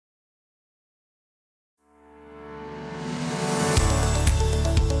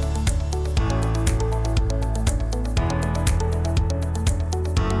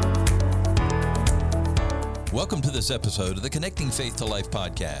this episode of the Connecting Faith to Life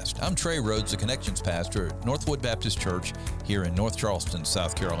podcast. I'm Trey Rhodes, the Connections Pastor at Northwood Baptist Church here in North Charleston,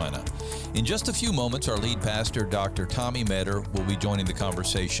 South Carolina. In just a few moments, our lead pastor, Dr. Tommy Metter, will be joining the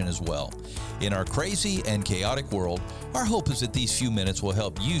conversation as well. In our crazy and chaotic world, our hope is that these few minutes will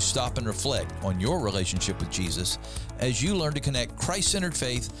help you stop and reflect on your relationship with Jesus as you learn to connect Christ-centered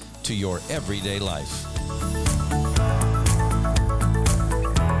faith to your everyday life.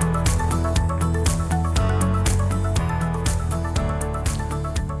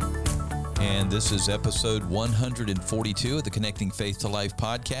 This is episode 142 of the Connecting Faith to Life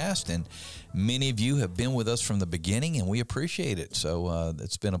podcast, and many of you have been with us from the beginning, and we appreciate it. So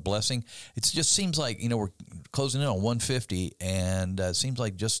it's been a blessing. It just seems like, we're closing in on 150, and it seems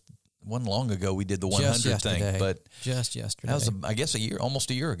like just wasn't long ago we did the 100 thing. But just yesterday. That was, I guess, almost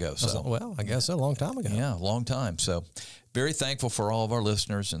a year ago. So well, I guess a long time ago. Yeah, a long time. So very thankful for all of our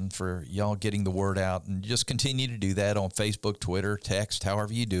listeners and for y'all getting the word out, and just continue to do that on Facebook, Twitter, text,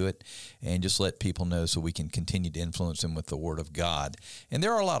 however you do it, and just let people know so we can continue to influence them with the Word of God. And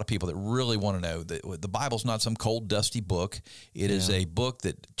there are a lot of people that really want to know that the Bible's not some cold, dusty book. It is a book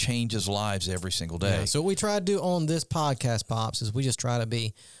that changes lives every single day. Yeah, so what we try to do on this podcast, Pops, is we just try to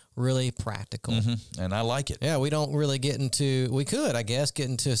be really practical. Mm-hmm. And I like it. Yeah, we don't really get into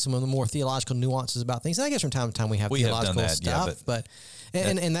some of the more theological nuances about things. And I guess from time to time we have theological stuff, but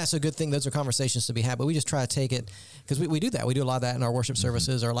that's a good thing. Those are conversations to be had, but we just try to take it, because we do that. We do a lot of that in our worship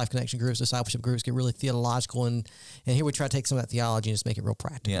services, our life connection groups, discipleship groups get really theological, and here we try to take some of that theology and just make it real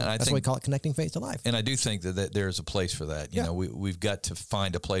practical. Yeah, that's why we call it Connecting Faith to Life. And I do think that there's a place for that. You know, we've got to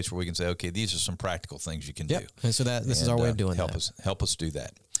find a place where we can say, okay, these are some practical things you can do. And so this is our way of doing that. Help us do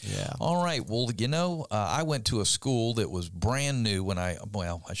that. Yeah. All right. Well, I went to a school that was brand new when I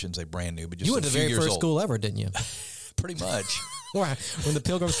shouldn't say brand new, but just you went to the very first school ever, didn't you? Pretty much. Right. When the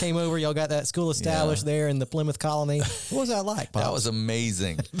Pilgrims came over, y'all got that school established there in the Plymouth colony. What was that like, Pops? That was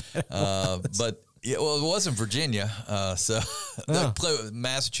amazing. But it wasn't Virginia,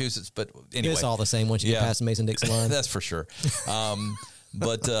 Massachusetts. But anyway, it's all the same once you get past the Mason-Dixon line. That's for sure.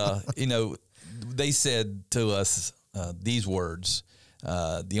 But they said to us these words.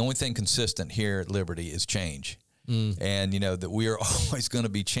 The only thing consistent here at Liberty is change. And, that we are always going to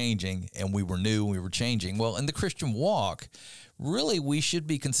be changing, and we were new and we were changing. Well, in the Christian walk, really, we should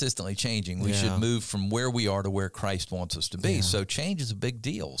be consistently changing. We should move from where we are to where Christ wants us to be. Yeah. So change is a big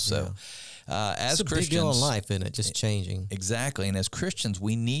deal. So as it's a Christians, big deal in life, isn't it? Just changing. Exactly. And as Christians,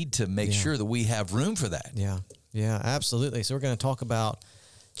 we need to make sure that we have room for that. Yeah, absolutely. So we're going to talk about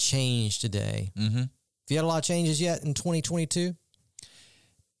change today. Mm-hmm. Have you had a lot of changes yet in 2022?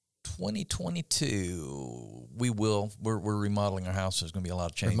 2022, we will. We're remodeling our house. There's going to be a lot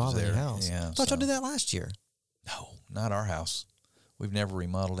of changes remodeling there. Your house. Yeah, I thought y'all did that last year. No, not our house. We've never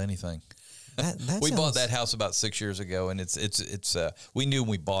remodeled anything. That we bought that house about 6 years ago, and it's we knew when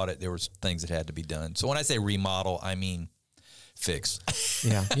we bought it there was things that had to be done. So when I say remodel, I mean fix.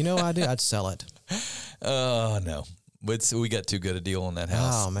 Yeah, I do. I'd sell it. No. But we got too good a deal on that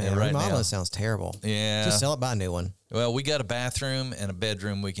house. Oh, man. Remodeling sounds terrible. Yeah. Just sell it, buy a new one. Well, we got a bathroom and a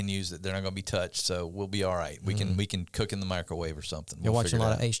bedroom we can use that they're not going to be touched, so we'll be all right. We can cook in the microwave or something. You're watching a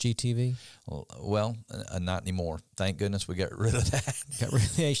lot of HGTV? Well, not anymore. Thank goodness we got rid of that. Got rid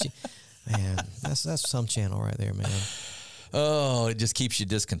of the HG. Man, that's some channel right there, man. Oh, it just keeps you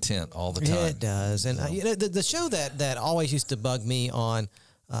discontent all the time. Yeah, it does. And the show that always used to bug me on,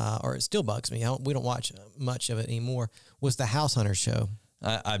 or it still bugs me, we don't watch much of it anymore, was the House Hunter show.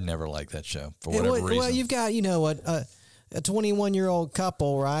 I've never liked that show for whatever reason. Well, you've got, a 21-year-old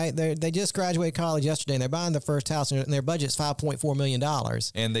couple, right? They just graduated college yesterday, and they're buying their first house, and their budget's $5.4 million.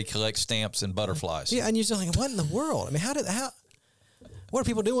 And they collect stamps and butterflies. Yeah, and you're just like, what in the world? I mean, what are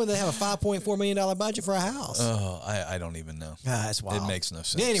people doing when they have a $5.4 million budget for a house? Oh, I don't even know. That's wild. It makes no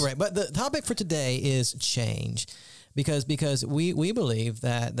sense. Yeah, anyway, but the topic for today is change. Because we believe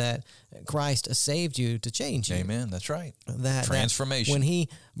that Christ saved you to change you. Amen. That's right. That transformation. When He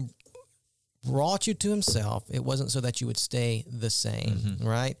brought you to Himself, it wasn't so that you would stay the same,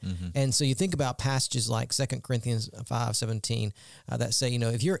 right? Mm-hmm. And so you think about passages like 2 Corinthians 5:17 that say,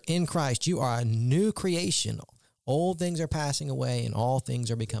 if you're in Christ, you are a new creation. Old things are passing away and all things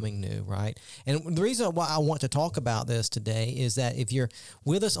are becoming new, right? And the reason why I want to talk about this today is that if you're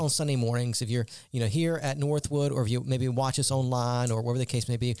with us on Sunday mornings, if you're here at Northwood, or if you maybe watch us online or whatever the case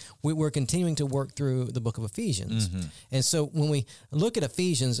may be, we're continuing to work through the book of Ephesians. Mm-hmm. And so when we look at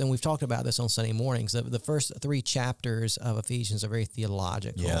Ephesians, and we've talked about this on Sunday mornings, the first 3 chapters of Ephesians are very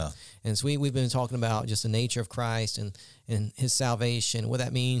theological. Yeah. And so we've been talking about just the nature of Christ and His salvation, what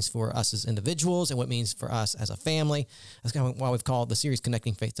that means for us as individuals and what it means for us as a family. family. That's kind of why we've called the series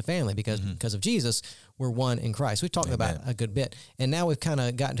Connecting Faith to Family, because of Jesus, we're one in Christ. We've talked about it a good bit. And now we've kind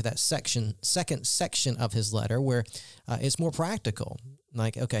of gotten to that second section of his letter where it's more practical.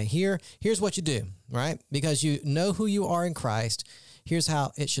 Like, okay, here's what you do, right? Because you know who you are in Christ. Here's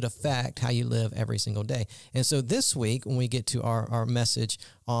how it should affect how you live every single day. And so this week, when we get to our message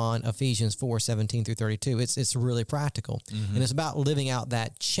on Ephesians 4:17 through 32, it's really practical. Mm-hmm. And it's about living out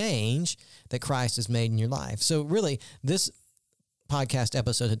that change that Christ has made in your life. So really, this podcast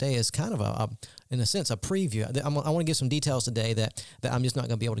episode today is kind of in a sense, a preview. I want to give some details today that I'm just not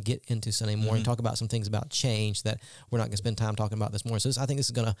going to be able to get into Sunday morning, talk about some things about change that we're not going to spend time talking about this morning. So I think this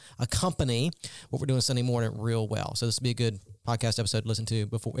is going to accompany what we're doing Sunday morning real well. So this will be a good podcast episode to listen to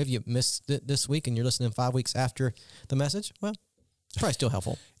before. If you missed it this week and you're listening 5 weeks after the message, well, it's probably still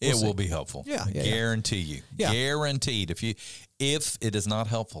helpful. It will be helpful. Yeah. Guarantee you. Yeah. Guaranteed. If it is not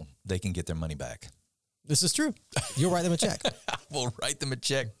helpful, they can get their money back. This is true. You'll write them a check. We'll write them a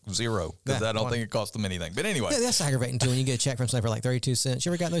check 0 because I don't think it costs them anything. But anyway. Yeah, that's aggravating too when you get a check from somebody for like 32 cents.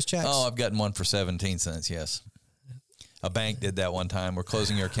 You ever gotten those checks? Oh, I've gotten one for 17 cents, yes. A bank did that one time. We're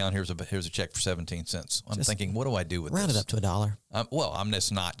closing your account. Here's a check for 17 cents. I'm thinking, what do I do with round this? it up to $1. I'm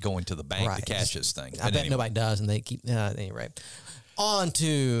just not going to the bank to cash this thing. I bet nobody does, and they keep, at any rate. On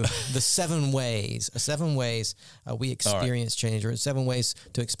to the 7 ways. 7 ways we experience change, or 7 ways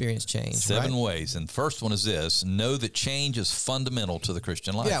to experience change. 7 ways. And the first one is this: know that change is fundamental to the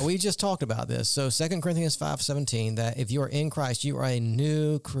Christian life. Yeah, we just talked about this. So 2 Corinthians 5:17, that if you are in Christ, you are a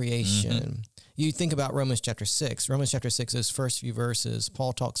new creation. Mm-hmm. You think about Romans chapter 6. Romans chapter 6, those first few verses,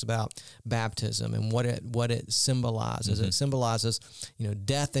 Paul talks about baptism and what it symbolizes. Mm-hmm. It symbolizes,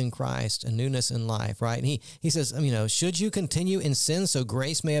 death in Christ, a newness in life, right? And he says, should you continue in sin so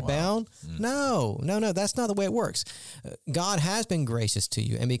grace may abound? Wow. No, that's not the way it works. God has been gracious to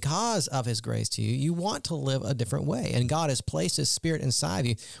you, and because of his grace to you, you want to live a different way. And God has placed his Spirit inside of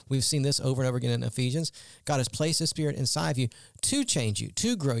you. We've seen this over and over again in Ephesians. God has placed his Spirit inside of you to change you,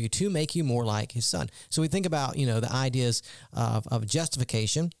 to grow you, to make you more like his Son. So we think about, the ideas of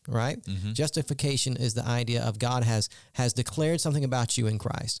justification, right? Mm-hmm. Justification is the idea of God has declared something about you in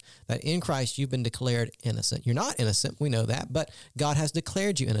Christ, that in Christ you've been declared innocent. You're not innocent, we know that, but God has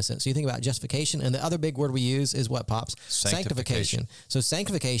declared you innocent. So you think about justification, and the other big word we use is what, Pops? Sanctification. So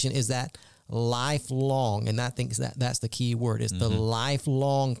sanctification is that lifelong, and that's the key word, is the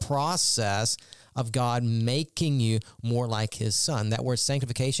lifelong process of God making you more like his Son. That word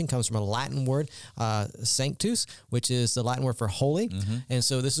sanctification comes from a Latin word, sanctus, which is the Latin word for holy. Mm-hmm. And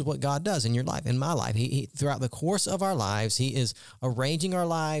so this is what God does in your life, in my life. He throughout the course of our lives, he is arranging our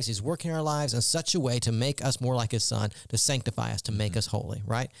lives, he's working our lives in such a way to make us more like his Son, to sanctify us, to make us holy,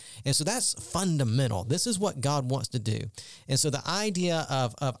 right? And so that's fundamental. This is what God wants to do. And so the idea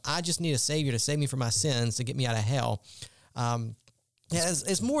of I just need a Savior to save me from my sins, to get me out of hell,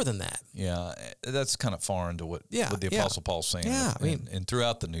 it's more than that. Yeah, that's kind of foreign to what the Apostle Paul's saying and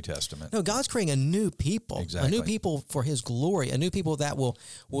throughout the New Testament. No, God's creating a new people, a new people for his glory, a new people that will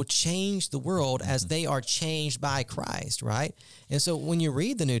change the world as they are changed by Christ, right? And so when you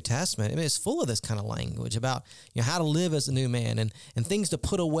read the New Testament, it's full of this kind of language about how to live as a new man and things to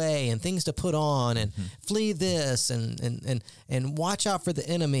put away and things to put on and flee this and watch out for the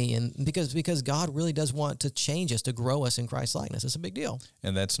enemy, and because God really does want to change us, to grow us in Christ's likeness. It's a big deal.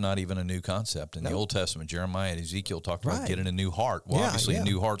 And that's not even a new concept. In the Old Testament, Jeremiah and Ezekiel talked about getting a new heart. Well, obviously a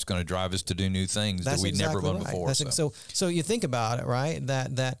new heart's going to drive us to do new things that we'd never done before. So you think about it, right?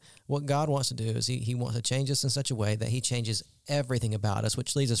 That what God wants to do is he wants to change us in such a way that he changes everything about us,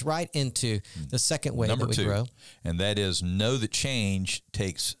 which leads us right into the second way that we grow. And that is, know that change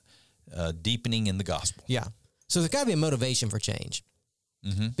takes deepening in the gospel. Yeah. So there's got to be a motivation for change.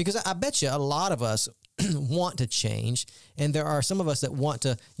 Mm-hmm. Because I bet you a lot of us want to change, and there are some of us that want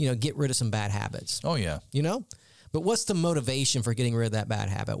to, get rid of some bad habits. Oh, yeah. But what's the motivation for getting rid of that bad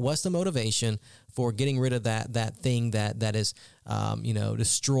habit? What's the motivation for getting rid of that thing that is,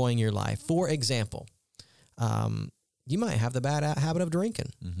 destroying your life? For example, you might have the bad habit of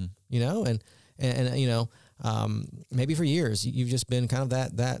drinking, and maybe for years you've just been kind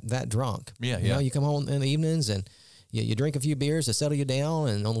of that drunk. Yeah, You come home in the evenings and you drink a few beers to settle you down,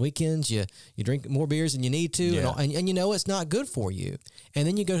 and on the weekends you drink more beers than you need to, and it's not good for you. And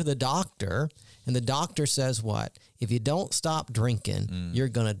then you go to the doctor, and the doctor says what? If you don't stop drinking, you're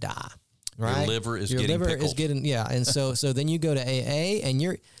gonna die. Right? Your liver is getting pickled. And so then you go to AA, and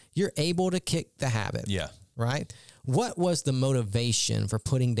you're able to kick the habit. Yeah. Right? What was the motivation for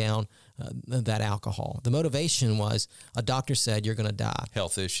putting down that alcohol? The motivation was a doctor said you're going to die.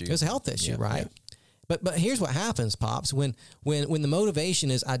 Health issue. It was a health issue, right? Yeah. But here's what happens, Pops. When the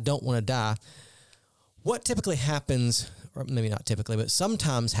motivation is I don't want to die, What typically happens, or maybe not typically, but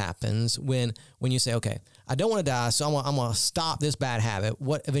sometimes happens when you say, okay, I don't want to die, so I'm going to stop this bad habit.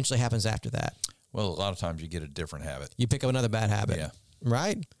 What eventually happens after that? Well, a lot of times you get a different habit. You pick up another bad habit,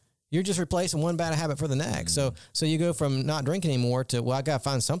 right? You're just replacing one bad habit for the next. So you go from not drinking anymore to, well, I got to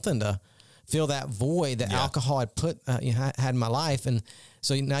find something to fill that void that alcohol had had in my life, and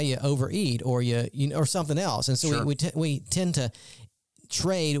so now you overeat or or something else, and so we tend to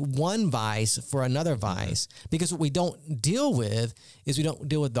trade one vice for another vice because what we don't deal with is we don't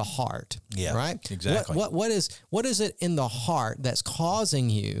deal with the heart. Yeah, right. Exactly. What is it in the heart that's causing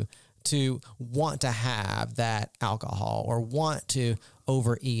you to want to have that alcohol or want to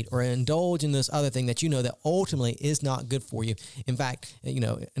overeat or indulge in this other thing that you know that ultimately is not good for you? In fact,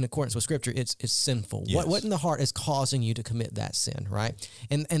 in accordance with Scripture, it's sinful. Yes. What in the heart is causing you to commit that sin, right?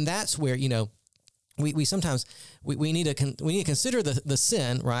 And that's where we sometimes we need to consider the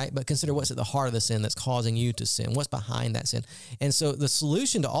sin, right? But consider what's at the heart of the sin that's causing you to sin. What's behind that sin? And so the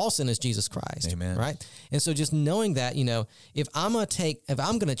solution to all sin is Jesus Christ. Amen. Right? And so just knowing that, if I'm going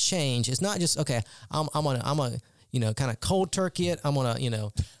to change, it's not just okay. I'm gonna kind of cold turkey it. I'm gonna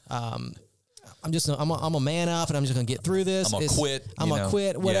I'm a man up and I'm just gonna get through this. I'm gonna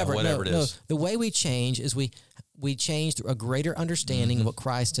quit. Whatever. Whatever it is. No. The way we change is we change through a greater understanding of what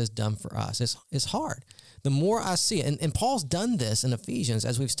Christ has done for us. It's hard. The more I see it, and Paul's done this in Ephesians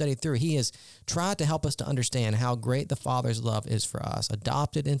as we've studied through, he has tried to help us to understand how great the Father's love is for us,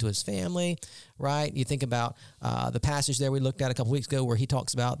 adopted into his family, right? You think about the passage there we looked at a couple weeks ago where he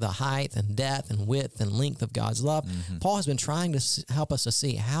talks about the height and depth and width and length of God's love. Mm-hmm. Paul has been trying to help us to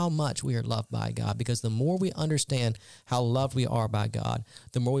see how much we are loved by God, because the more we understand how loved we are by God,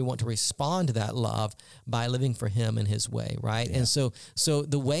 the more we want to respond to that love by living for him in his way, right? Yeah. And so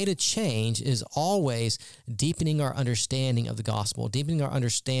the way to change is always deepening our understanding of the gospel, deepening our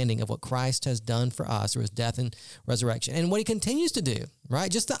understanding of what Christ has done for us through his death and resurrection, and what he continues to do, right?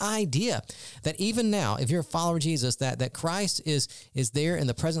 Just the idea that even now, if you're a follower of Jesus, that Christ is there in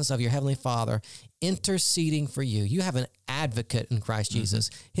the presence of your Heavenly Father, interceding for you. You have an advocate in Christ Jesus.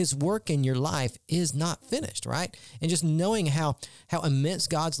 Mm-hmm. His work in your life is not finished, right? And just knowing how immense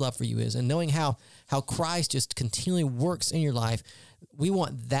God's love for you is, and knowing how Christ just continually works in your life, we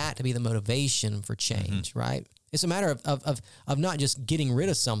want that to be the motivation for change, right? It's a matter of not just getting rid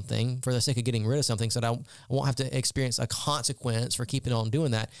of something for the sake of getting rid of something so that I won't have to experience a consequence for keeping on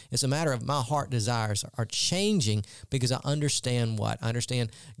doing that. It's a matter of my heart desires are changing because I understand what? I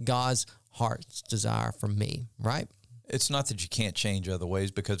understand God's heart's desire for me, right? It's not that you can't change other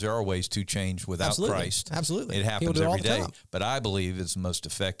ways, because there are ways to change without Christ. Absolutely. It happens every day. But I believe it's the most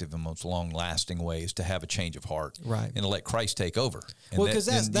effective and most long-lasting way is to have a change of heart, right, and to let Christ take over. And well, because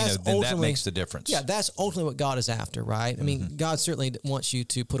that's ultimately, that makes the difference. Yeah, that's ultimately what God is after, right? I mean, God certainly wants you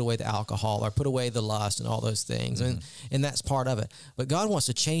to put away the alcohol or put away the lust and all those things, and that's part of it. But God wants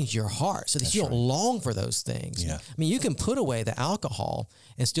to change your heart so that you don't long for those things. Yeah. I mean, you can put away the alcohol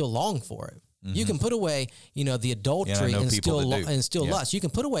and still long for it. You can put away, the adultery and still lust. You can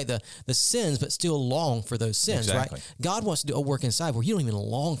put away the sins, but still long for those sins, right? God wants to do a work inside where you don't even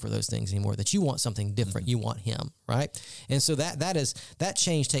long for those things anymore, that you want something different. You want him, right? And so that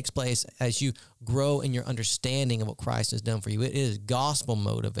change takes place as you grow in your understanding of what Christ has done for you. It is gospel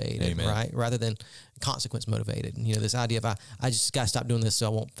motivated, right? Rather than consequence motivated. This idea of I just got to stop doing this so I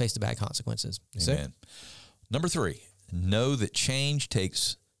won't face the bad consequences. Amen. Number 3, know that change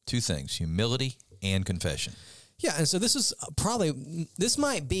takes 2 things: humility and confession. Yeah, and so this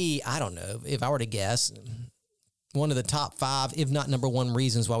might be, I don't know, if I were to guess, one of the top 5, if not number 1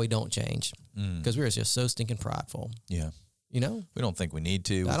 reasons why we don't change, because we're just so stinking prideful. Yeah. We don't think we need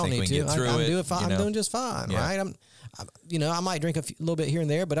to. I don't need to. I'm doing fine. I'm doing just fine, right? I might drink a little bit here and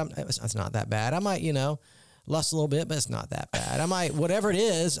there, but it's not that bad. I might, lust a little bit, but it's not that bad. I might, whatever it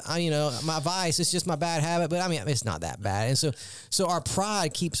is, my vice, it's just my bad habit, but it's not that bad. And so our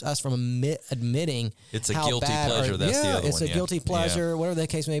pride keeps us from admitting it's a guilty pleasure. That's the other one. It's a guilty pleasure, whatever the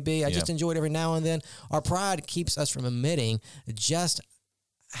case may be. I just enjoy it every now and then. Our pride keeps us from admitting just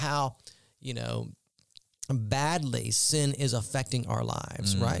how, badly sin is affecting our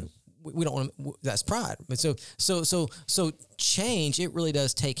lives, right? We don't want to, that's pride. So change, it really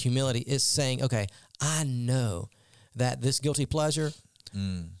does take humility. It's saying, okay, I know that this guilty pleasure,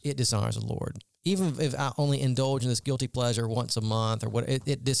 it dishonors the Lord. Even if I only indulge in this guilty pleasure once a month or what,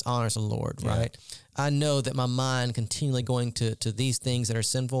 it dishonors the Lord, right? I know that my mind continually going to these things that are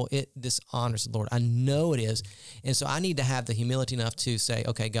sinful, it dishonors the Lord. I know it is. And so I need to have the humility enough to say,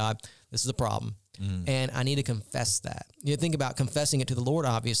 okay, God, this is a problem. and I need to confess that. You think about confessing it to the Lord,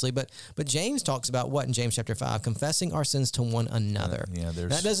 obviously, but James talks about what in James chapter 5, confessing our sins to one another. There's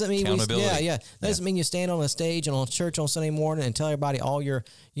that doesn't mean accountability. That doesn't mean you stand on a stage and on church on Sunday morning and tell everybody all your,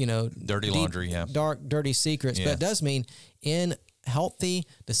 dirty laundry, dark, dirty secrets. But it does mean in healthy,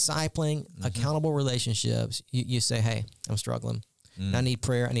 discipling, accountable relationships, you say, hey, I'm struggling. I need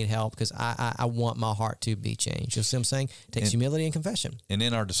prayer. I need help because I want my heart to be changed. You see what I'm saying? It takes humility and confession. And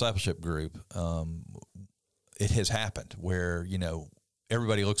in our discipleship group, it has happened where,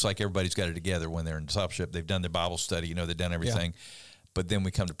 everybody looks like everybody's got it together when they're in discipleship. They've done their Bible study, they've done everything. But then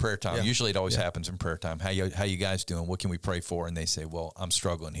we come to prayer time. Usually it always happens in prayer time. How you guys doing? What can we pray for? And they say, well, I'm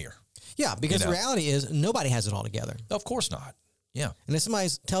struggling here. Yeah, because the reality is nobody has it all together. Of course not. Yeah. And if somebody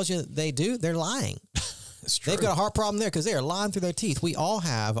tells you they do, they're lying. It's true. They've got a heart problem there because they are lying through their teeth. We all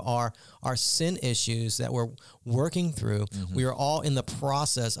have our sin issues that we're working through. We are all in the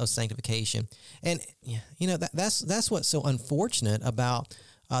process of sanctification. And, that's what's so unfortunate about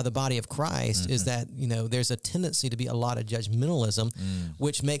the body of Christ is that, there's a tendency to be a lot of judgmentalism,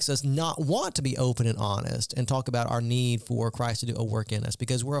 which makes us not want to be open and honest and talk about our need for Christ to do a work in us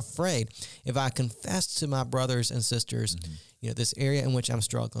because we're afraid if I confess to my brothers and sisters, this area in which I'm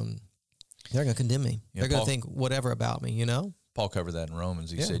struggling, they're going to condemn me. They're going to think whatever about me, Paul covered that in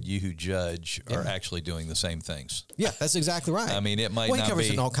Romans. He said, you who judge are actually doing the same things. Yeah, that's exactly right. I mean, it might he not covers be.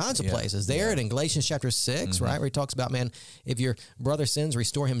 it in all kinds of places. There in Galatians chapter 6, right, where he talks about, man, if your brother sins,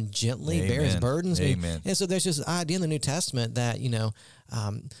 restore him gently, bear his burdens. Amen. And so there's this idea in the New Testament that,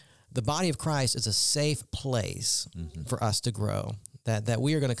 the body of Christ is a safe place for us to grow. That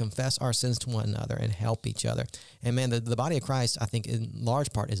we are going to confess our sins to one another and help each other. And man, the body of Christ, I think in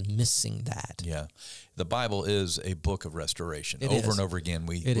large part is missing that. Yeah. The Bible is a book of restoration. It over is. And over again.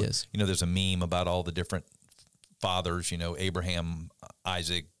 It is. There's a meme about all the different fathers, Abraham,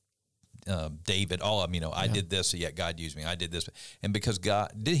 Isaac, David, all of them, I did this, yet God used me. I did this. And because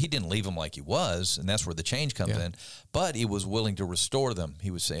he didn't leave them like he was, and that's where the change comes in, but he was willing to restore them.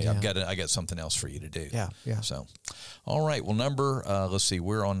 He would say, I got something else for you to do. Yeah. So, all right. Well, let's see,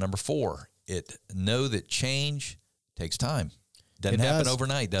 we're on number 4. Know that change takes time. Doesn't happen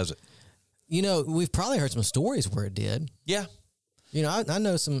overnight, does it? We've probably heard some stories where it did. Yeah. I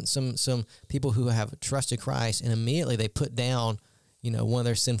know some people who have trusted Christ and immediately they put down one of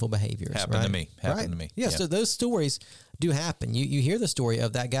their sinful behaviors. Happened to me. Yeah, so those stories do happen. You hear the story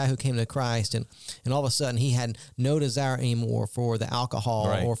of that guy who came to Christ and all of a sudden he had no desire anymore for the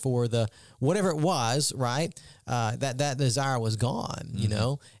alcohol or for the whatever it was, right? That desire was gone,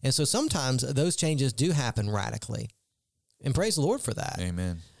 And so sometimes those changes do happen radically. And praise the Lord for that.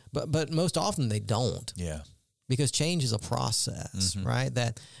 Amen. But most often they don't. Yeah. Because change is a process, right?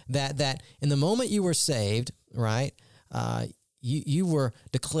 That in the moment you were saved, right? You were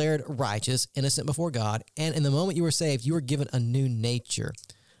declared righteous, innocent before God, and in the moment you were saved, you were given a new nature.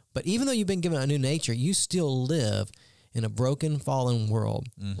 But even though you've been given a new nature, you still live in a broken, fallen world,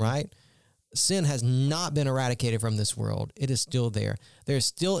 right? Sin has not been eradicated from this world. It is still there. There's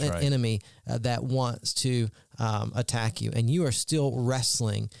still an enemy that wants to attack you, and you are still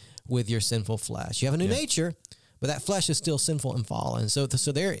wrestling with your sinful flesh. You have a new nature, but that flesh is still sinful and fallen. So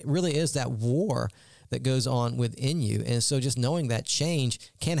there really is that war that goes on within you. And so just knowing that change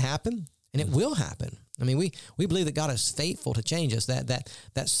can happen and it will happen. I mean, we believe that God is faithful to change us, that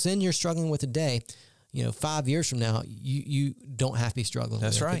sin you're struggling with today, 5 years from now, you don't have to be struggling with it.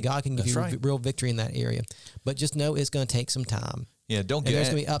 That's right. God can give you real victory in that area. But just know it's going to take some time. Yeah, there's going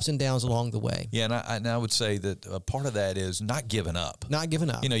to be ups and downs along the way. Yeah, and I would say that a part of that is not giving up. Not giving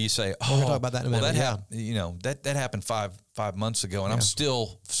up. You say, we're going to talk about that in a minute. That happened five months ago, and I'm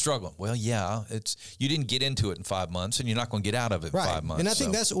still struggling. Well, you didn't get into it in 5 months, and you're not going to get out of it in 5 months. And I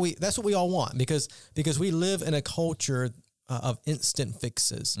think that's what we all want because we live in a culture of instant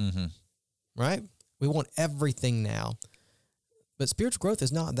fixes, right? We want everything now. But spiritual growth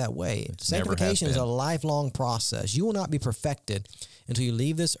is not that way. Sanctification is a lifelong process. You will not be perfected until you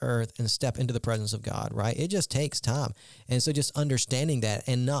leave this earth and step into the presence of God, right? It just takes time. And so just understanding that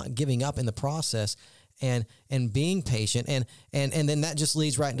and not giving up in the process and being patient and then that just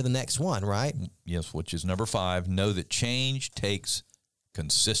leads right into the next one, right? Yes, which is number 5. Know that change takes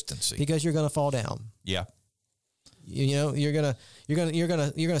consistency. Because you're going to fall down. Yeah. You're going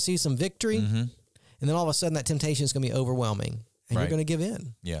to see some victory and then all of a sudden that temptation is going to be overwhelming. And you're going to give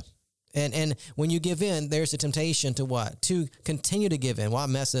in. Yeah. And when you give in, there's a temptation to what? To continue to give in. Well, I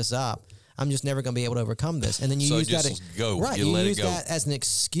mess this up. I'm just never going to be able to overcome this. And then you use that. Go. Right. You use let it go. that as an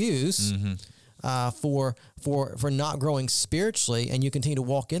excuse for not growing spiritually, and you continue to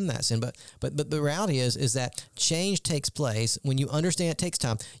walk in that sin. But the reality is that change takes place when you understand it takes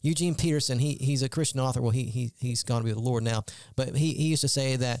time. Eugene Peterson, he's a Christian author. Well, he's gone to be with the Lord now, but he used to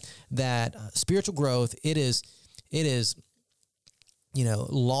say that spiritual growth, it is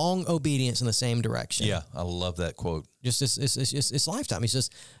long obedience in the same direction. Yeah, I love that quote. Just it's lifetime. It's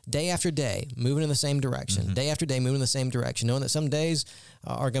just day after day moving in the same direction. Day after day moving in the same direction, knowing that some days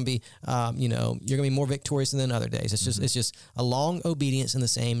are going to be, you're going to be more victorious than other days. It's just a long obedience in the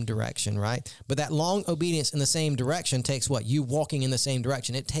same direction, right? But that long obedience in the same direction takes what? You walking in the same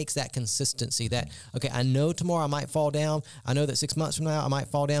direction. It takes that consistency. That okay, I know tomorrow I might fall down. I know that 6 months from now I might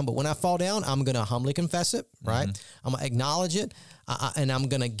fall down. But when I fall down, I'm going to humbly confess it, right? I'm going to acknowledge it, and I'm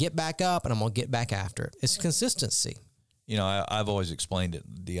going to get back up, and I'm going to get back after it. It's consistency. I've always explained it,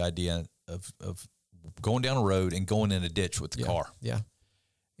 the idea of going down a road and going in a ditch with the car. Yeah.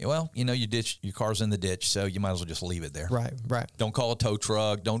 Well, your car's in the ditch, so you might as well just leave it there. Right. Don't call a tow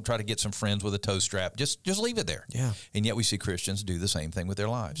truck. Don't try to get some friends with a tow strap. Just leave it there. Yeah. And yet we see Christians do the same thing with their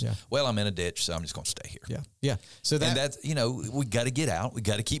lives. Yeah. Well, I'm in a ditch, so I'm just going to stay here. Yeah. So that's, we got to get out. We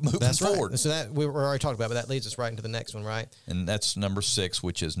got to keep moving forward. Right. So that we already talked about, but that leads us right into the next one, right? And that's number 6,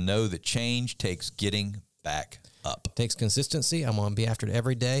 which is know that change takes getting back up. It takes consistency. I'm going to be after it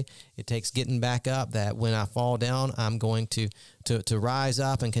every day. It takes getting back up, that when I fall down, I'm going to rise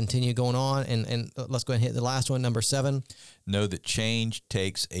up and continue going on. And let's go ahead and hit the last one, number 7. Know that change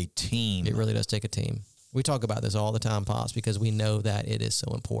takes a team. It really does take a team. We talk about this all the time, Pops, because we know that it is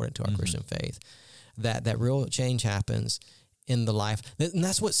so important to our Christian faith, that real change happens in the life. And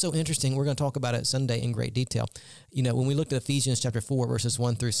that's what's so interesting. We're going to talk about it Sunday in great detail. When we looked at Ephesians chapter 4, verses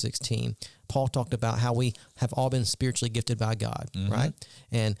 1 through 16, Paul talked about how we have all been spiritually gifted by God, right?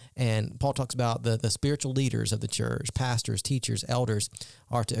 And Paul talks about the spiritual leaders of the church, pastors, teachers, elders,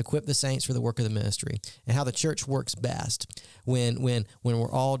 are to equip the saints for the work of the ministry, and how the church works best when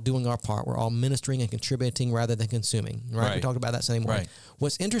we're all doing our part. We're all ministering and contributing rather than consuming, right? We talked about that Sunday morning. Right.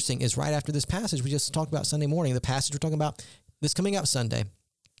 What's interesting is right after this passage we just talked about Sunday morning, the passage we're talking about this coming up Sunday,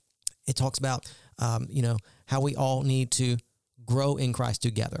 it talks about, how we all need to grow in Christ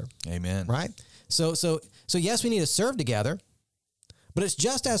together. Amen. Right? So yes, we need to serve together, but it's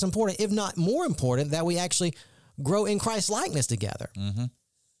just as important, if not more important, that we actually grow in Christ's likeness together.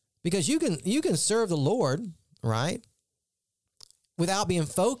 Because you can serve the Lord, right, without being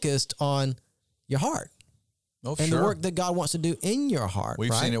focused on your heart. Oh, and the work that God wants to do in your heart.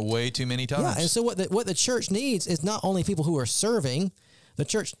 We've seen it way too many times. Yeah, and so what the church needs is not only people who are serving, the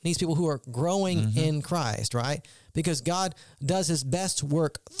church needs people who are growing in Christ, right? Because God does his best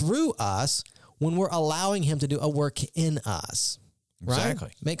work through us when we're allowing him to do a work in us. Right? Exactly.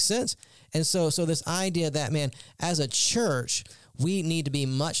 Makes sense? And so this idea that, man, as a church, we need to be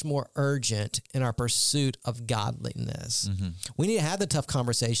much more urgent in our pursuit of godliness. We need to have the tough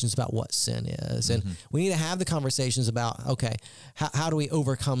conversations about what sin is. And we need to have the conversations about, okay, how do we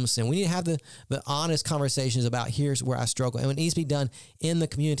overcome sin? We need to have the honest conversations about here's where I struggle. And it needs to be done in the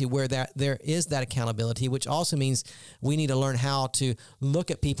community where there is that accountability, which also means we need to learn how to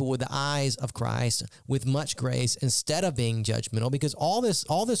look at people with the eyes of Christ with much grace instead of being judgmental, because all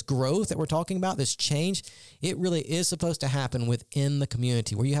this growth that we're talking about, this change, it really is supposed to happen within the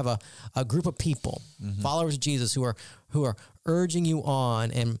community where you have a group of people, followers of Jesus, who are urging you on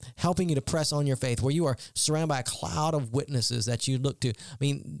and helping you to press on your faith, where you are surrounded by a cloud of witnesses that you look to. I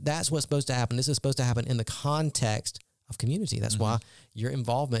mean, that's what's supposed to happen. This is supposed to happen in the context of community. That's why your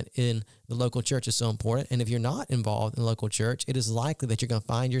involvement in the local church is so important. And if you're not involved in the local church, it is likely that you're going to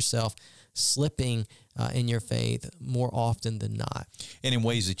find yourself slipping in your faith more often than not, and in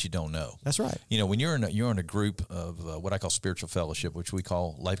ways that you don't know. That's right. When you're in a group of what I call spiritual fellowship, which we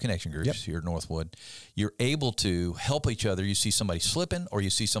call Life Connection groups here at Northwood, you're able to help each other. You see somebody slipping, or you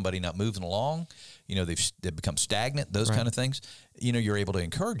see somebody not moving along. They've become stagnant. Those kind of things. You're able to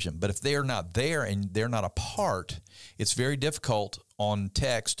encourage them. But if they're not there and they're not a part, it's very difficult on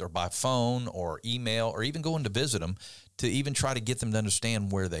text or by phone or email or even going to visit them to even try to get them to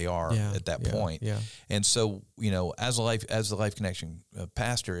understand where they are at that point. Yeah. And so, as the Life Connection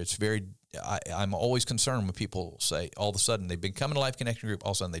pastor, it's I'm always concerned when people say all of a sudden they've been coming to Life Connection group,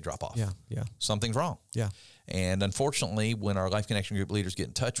 all of a sudden they drop off. Yeah. Something's wrong. Yeah. And unfortunately, when our Life Connection group leaders get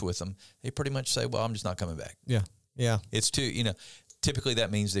in touch with them, they pretty much say, well, I'm just not coming back. Yeah. Yeah. It's too, typically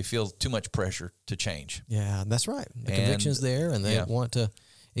that means they feel too much pressure to change. Yeah, that's right. The conviction's there, and they want to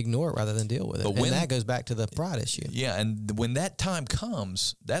ignore it rather than deal with it. And that goes back to the pride issue. Yeah, and when that time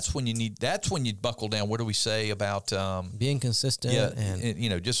comes, that's when you buckle down. What do we say about being consistent? Yeah,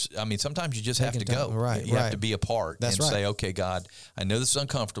 and sometimes you just have to go. Right, you have to be a part and right. say, okay, God, I know this is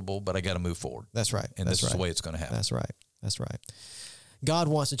uncomfortable, but I got to move forward. That's right. And this is the way it's going to happen. That's right. That's right. God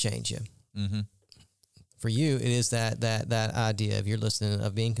wants to change you. Mm-hmm. For you, it is that idea of you're listening,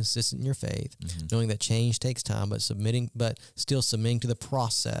 of being consistent in your faith, knowing that change takes time, but still submitting to the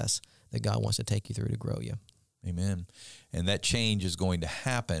process that God wants to take you through to grow you. Amen. And that change is going to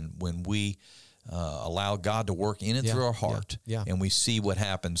happen when we allow God to work in and through our heart, and we see what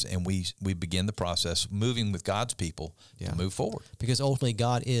happens, and we begin the process moving with God's people to move forward. Because ultimately,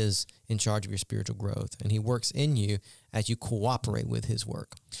 God is in charge of your spiritual growth, and He works in you as you cooperate with His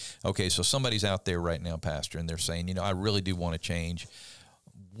work. Okay, so somebody's out there right now, Pastor, and they're saying, I really do want to change.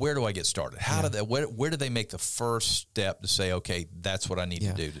 Where do I get started? Where do they make the first step to say, okay, that's what I need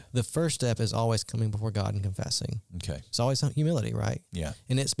to do? The first step is always coming before God and confessing. Okay. It's always humility, right? Yeah.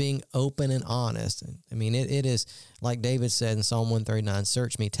 And it's being open and honest. I mean, it is, like David said in Psalm 139,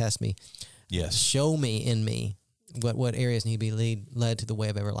 search me, test me. Yes. Show me in me what areas need to be led to the way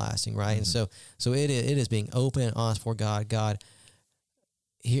of everlasting, right? And so it is being open and honest before God. God,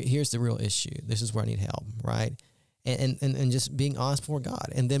 here's the real issue. This is where I need help, right? And just being honest before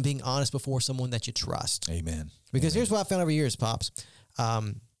God, and then being honest before someone that you trust. Amen. Because here's what I found over years, Pops.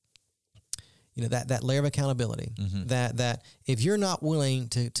 That layer of accountability, that if you're not willing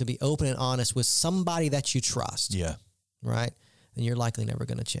to be open and honest with somebody that you trust, right, then you're likely never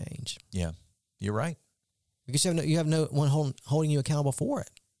going to change. Yeah, you're right. Because you have no one holding you accountable for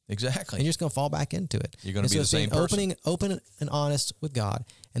it. Exactly. And you're just going to fall back into it. You're going to be the same person. Open and honest with God,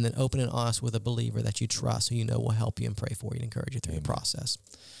 and then open and honest with a believer that you trust, who you know will help you and pray for you and encourage you through the process.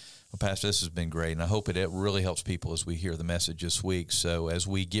 Well, Pastor, this has been great, and I hope it really helps people as we hear the message this week. So as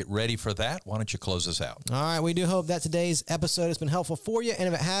we get ready for that, why don't you close us out? All right. We do hope that today's episode has been helpful for you, and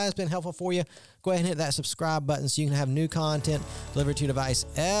if it has been helpful for you, go ahead and hit that subscribe button so you can have new content delivered to your device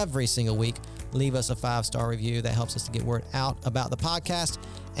every single week. Leave us a 5-star review. That helps us to get word out about the podcast.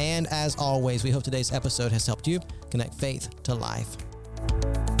 And as always, we hope today's episode has helped you connect faith to life.